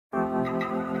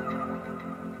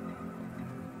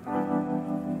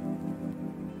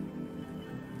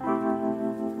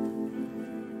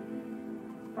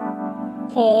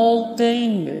Paul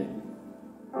Damon,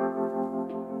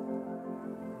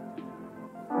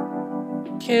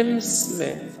 Kim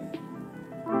Smith,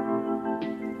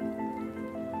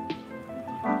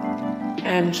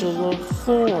 Angela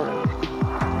Thorne,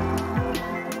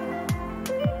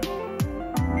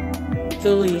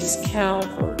 Phyllis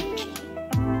Calvert,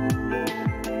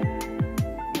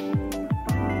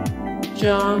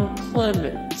 John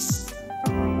Clements,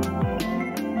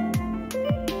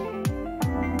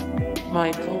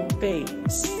 Michael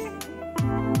Bates,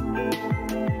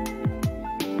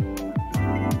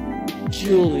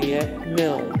 Juliet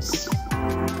Mills,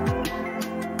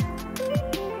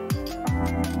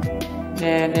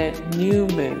 Nanette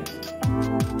Newman,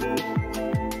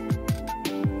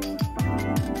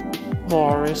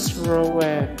 Maurice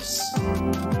Roex,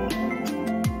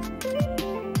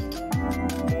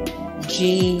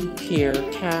 Jean Pierre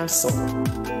Castle,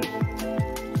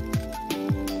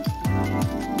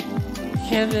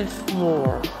 Kenneth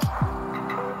Moore,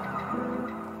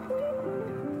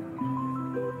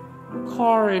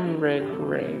 Corin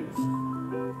Redgrave,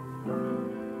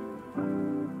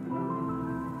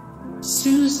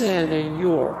 Susanna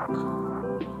York,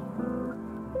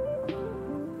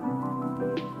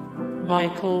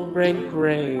 Michael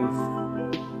Redgrave,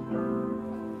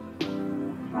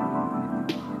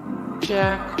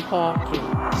 Jack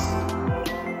Hawkins,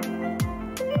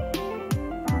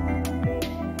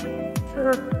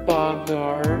 Kurt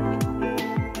Bogard,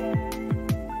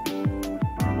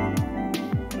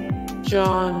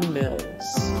 John Mills,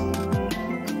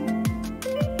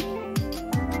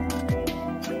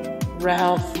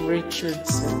 Ralph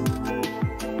Richardson,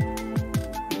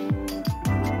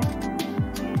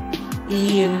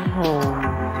 Ian Holm,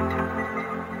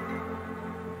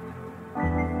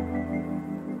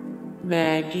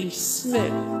 Maggie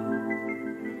Smith,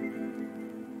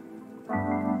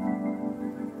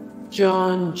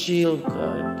 John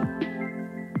Gielgud,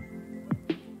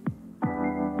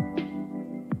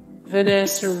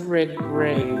 Vanessa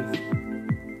Redgrave,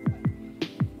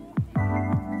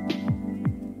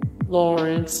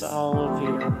 Laurence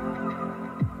Olivier.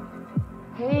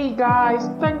 Hey guys,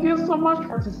 thank you so much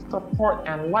for the support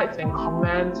and likes and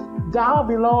comments down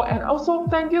below, and also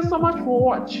thank you so much for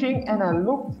watching, and I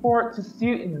look forward to see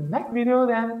you in the next video.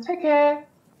 Then take care,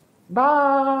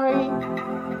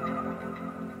 bye.